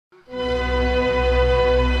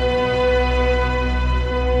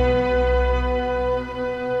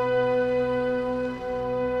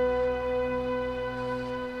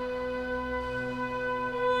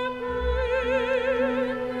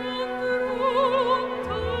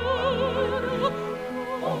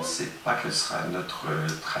pas quel sera notre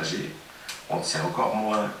trajet, on ne sait encore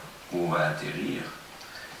moins où on va atterrir,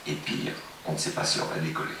 et pire, on ne sait pas si on va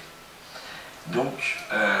décoller. Donc,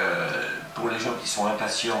 pour les gens qui sont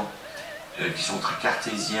impatients, qui sont très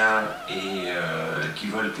cartésiens et qui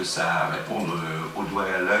veulent que ça réponde au doigt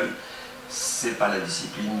et à l'œil, c'est pas la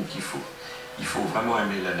discipline qu'il faut. Il faut vraiment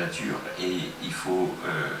aimer la nature et il faut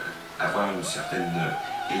avoir une certaine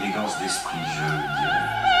élégance d'esprit, je dirais.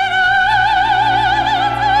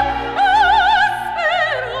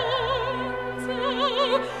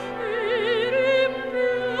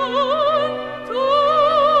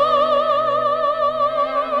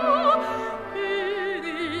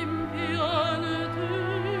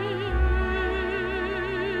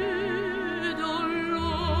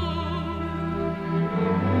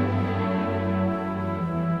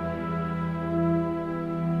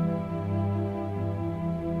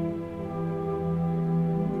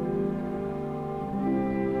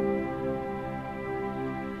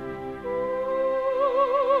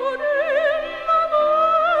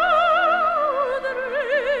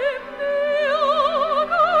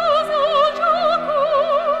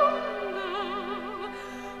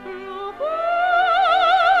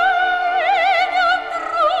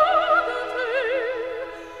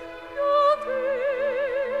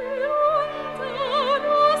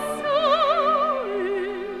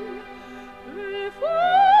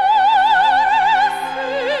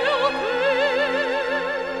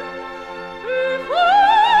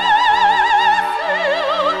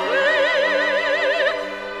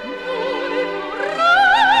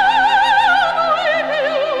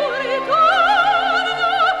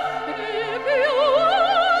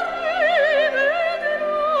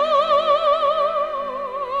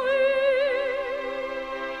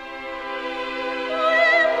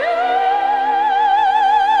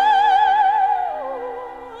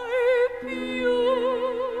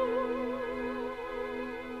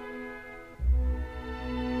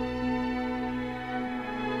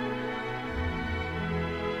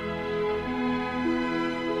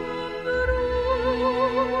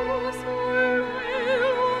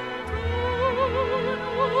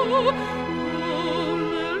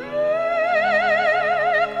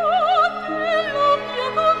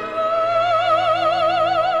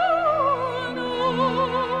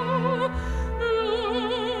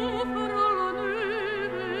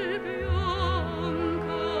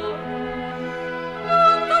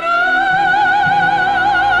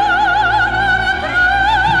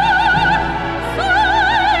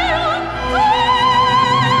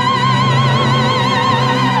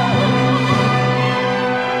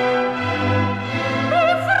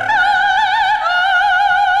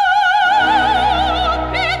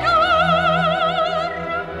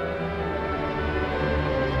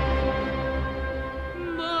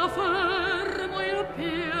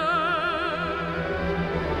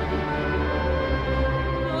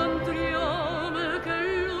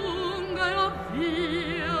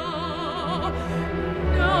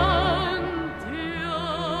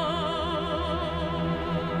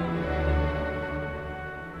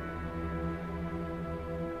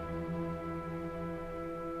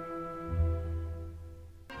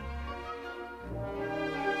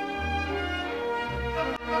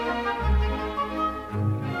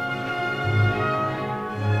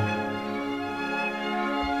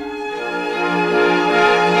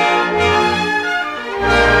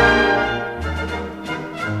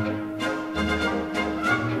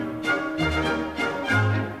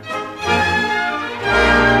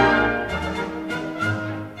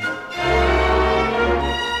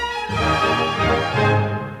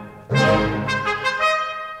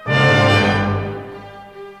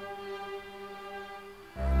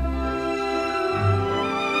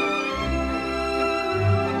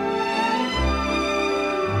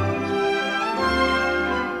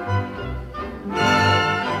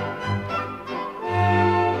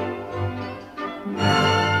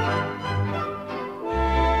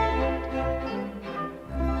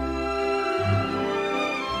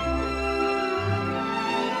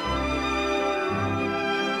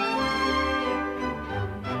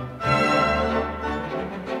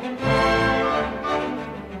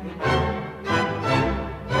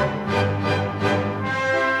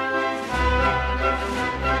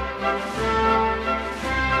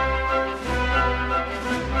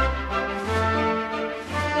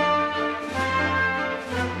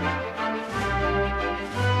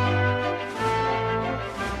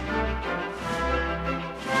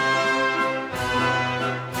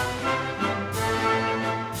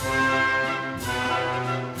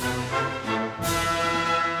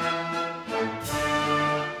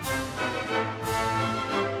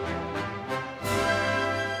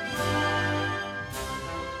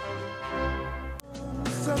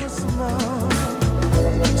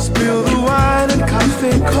 Spill the wine and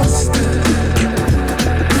cafe custard.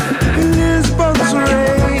 Lisbon's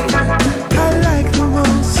rain I like the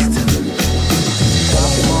most.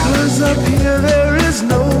 'Cause up here there is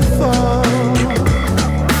no fall.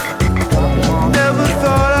 Never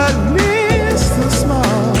thought I'd miss the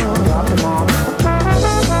small.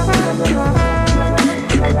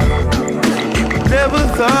 Never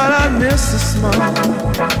thought I'd miss the small.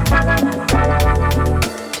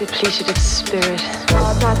 Depleted of spirit.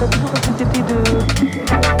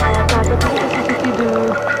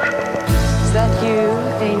 Is that you,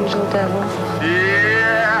 angel devil?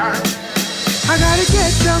 Yeah. I gotta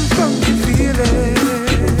get some funky feeling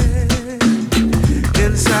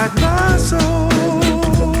inside my soul.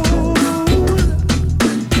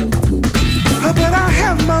 But I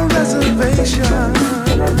have my reservations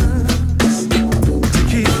to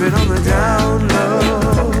keep it on the down low.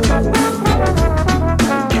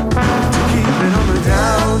 To keep it on the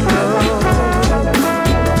down low.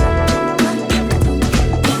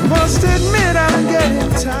 Must admit I'm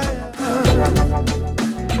getting tired.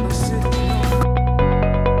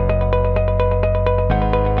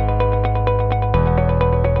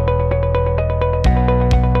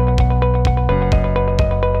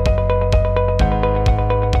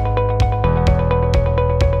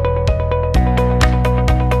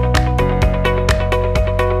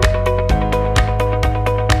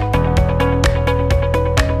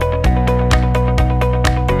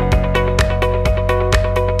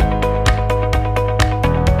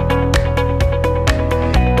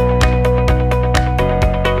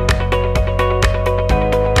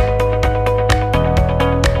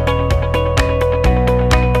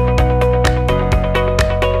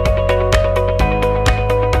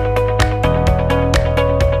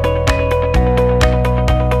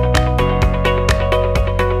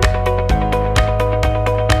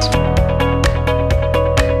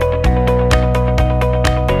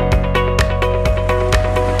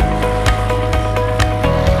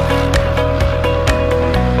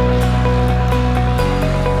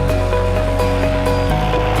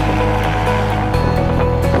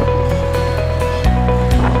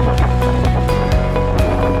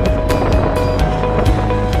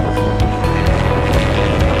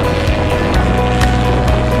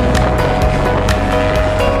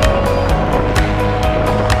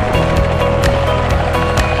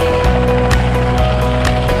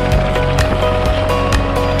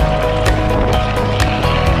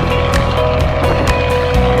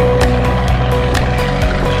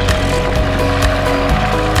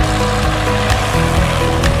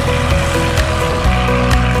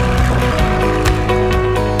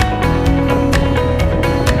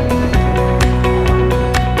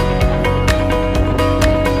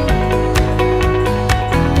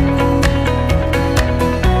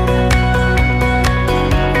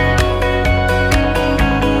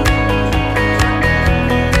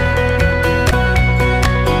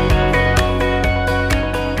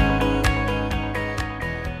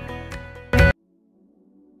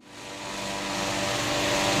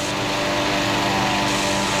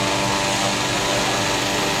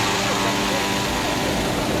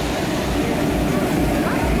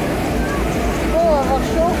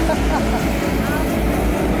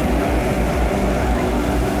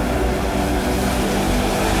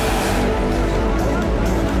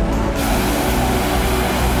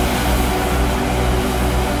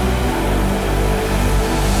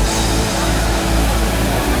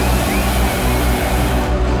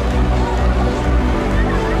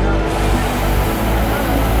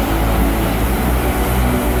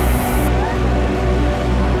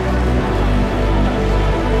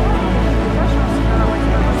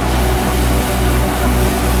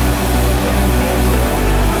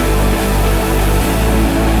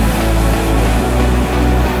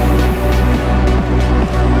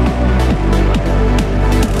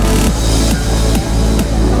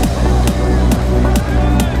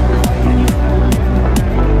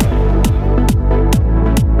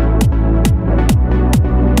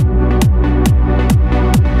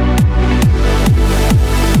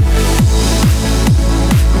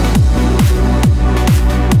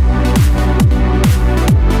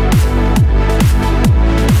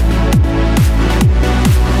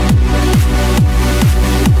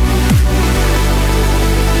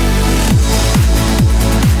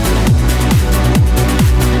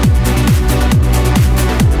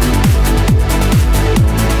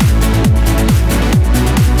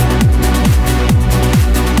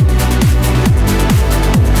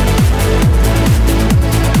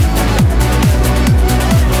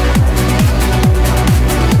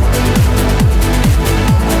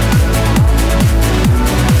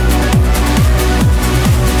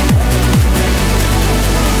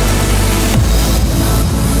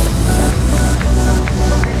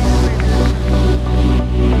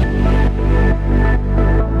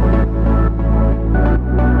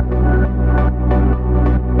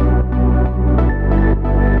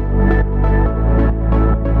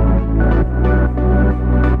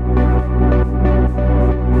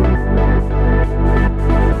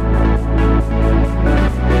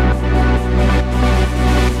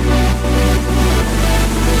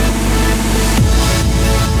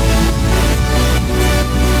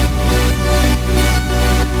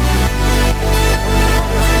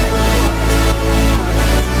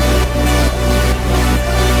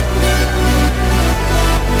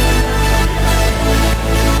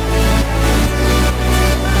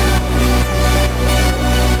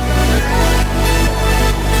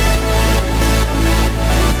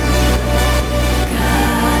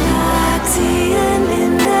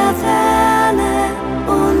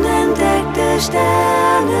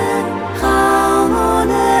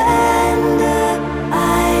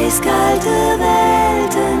 eiskalte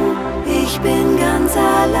Welten, ich bin ganz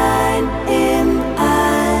allein im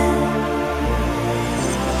All.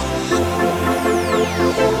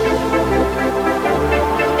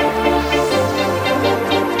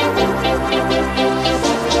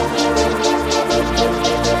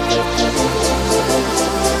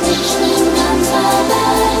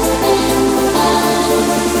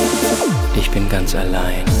 Ich bin ganz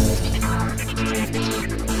allein.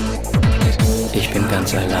 Ich bin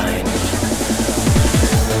ganz allein.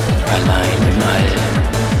 Allein im All.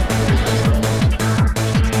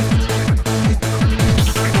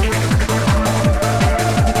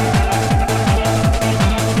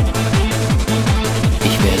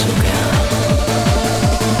 Ich wär so gern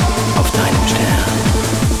auf deinem Stern.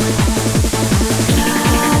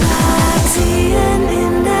 Galaxien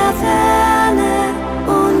in der Ferne,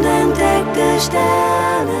 unentdeckte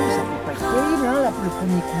Sterne. Pas terrible, hein, là, pour le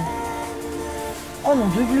premier coup. Oh mon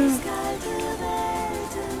Dieu bleu.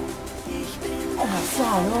 Oh bah ça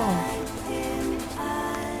alors.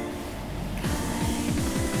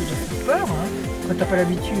 Ça fait peur, hein, quand t'as pas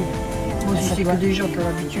l'habitude. Moi aussi, c'est que des gens qui ont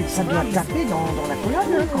l'habitude. Ça doit taper dans la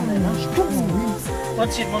colonne, hein, quand même. Hein. Je pense, oui. Moi,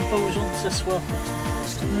 tu ne demandes pas aux gens de s'asseoir.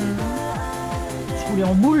 Se rouler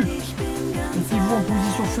en boule. Mettez-vous en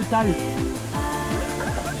position fœtale.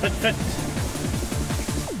 Fett.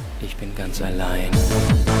 Ich bin ganz allein.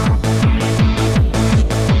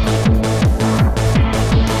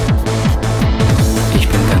 Ich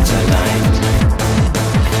bin ganz allein.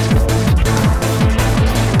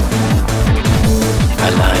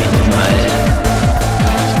 Allein im All.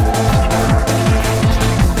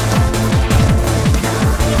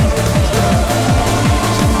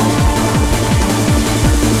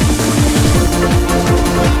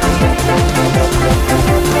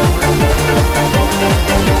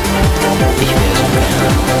 Ich wär so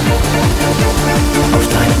gern auf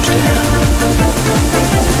deinem Stern.